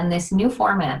 And this new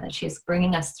format that she is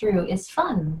bringing us through is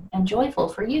fun and joyful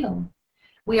for you.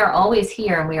 We are always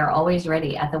here and we are always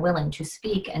ready at the willing to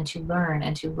speak and to learn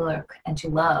and to look and to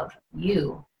love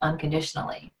you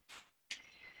unconditionally.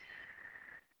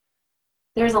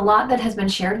 There's a lot that has been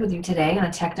shared with you today on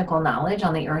a technical knowledge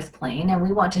on the earth plane, and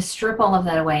we want to strip all of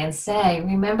that away and say,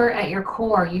 remember, at your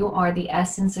core, you are the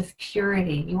essence of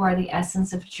purity. You are the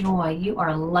essence of joy. You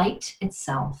are light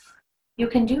itself. You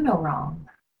can do no wrong.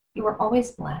 You are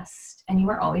always blessed and you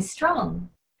are always strong.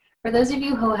 For those of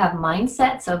you who have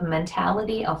mindsets of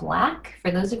mentality of lack, for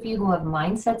those of you who have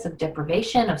mindsets of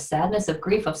deprivation, of sadness, of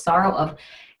grief, of sorrow, of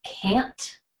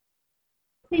can't,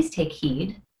 please take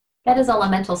heed. That is all a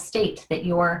mental state that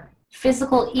your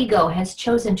physical ego has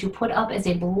chosen to put up as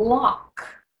a block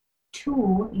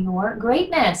to your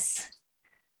greatness.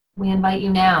 We invite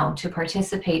you now to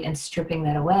participate in stripping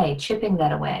that away, chipping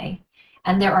that away.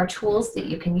 And there are tools that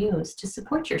you can use to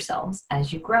support yourselves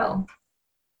as you grow.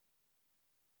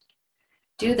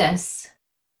 Do this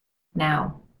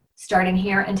now, starting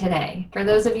here and today. For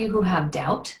those of you who have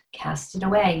doubt, cast it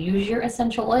away. Use your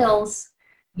essential oils.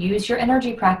 Use your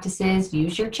energy practices,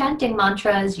 use your chanting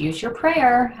mantras, use your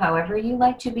prayer, however you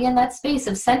like to be in that space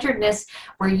of centeredness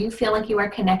where you feel like you are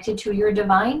connected to your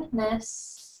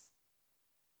divineness.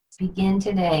 Begin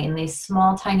today in these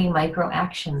small, tiny micro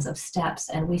actions of steps,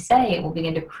 and we say it will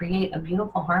begin to create a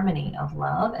beautiful harmony of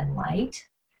love and light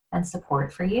and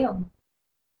support for you.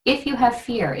 If you have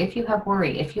fear, if you have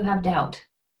worry, if you have doubt,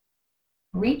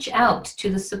 reach out to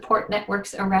the support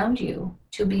networks around you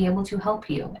to be able to help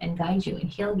you and guide you and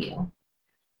heal you.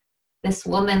 This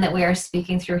woman that we are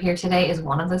speaking through here today is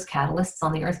one of those catalysts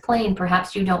on the earth plane.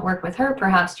 Perhaps you don't work with her.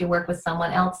 Perhaps you work with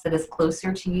someone else that is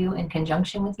closer to you in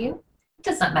conjunction with you. It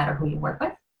does not matter who you work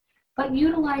with, but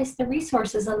utilize the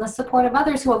resources and the support of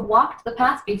others who have walked the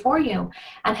path before you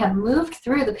and have moved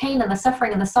through the pain and the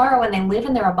suffering and the sorrow, and they live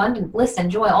in their abundant bliss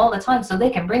and joy all the time so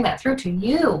they can bring that through to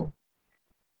you.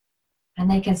 And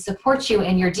they can support you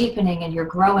in your deepening and your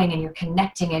growing and your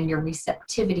connecting and your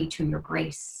receptivity to your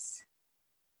grace.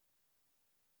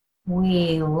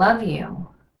 We love you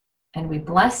and we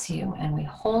bless you and we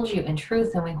hold you in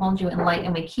truth and we hold you in light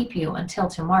and we keep you until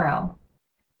tomorrow.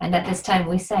 And at this time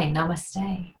we say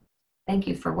namaste. Thank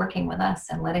you for working with us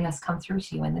and letting us come through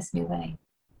to you in this new way.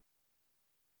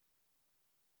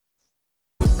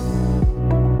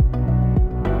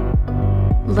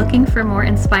 Looking for more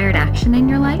inspired action in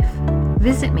your life?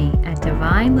 Visit me at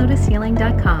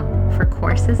divinelotushealing.com for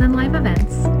courses and live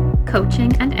events,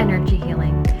 coaching and energy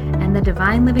healing, and the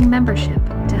Divine Living membership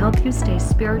to help you stay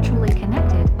spiritually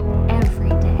connected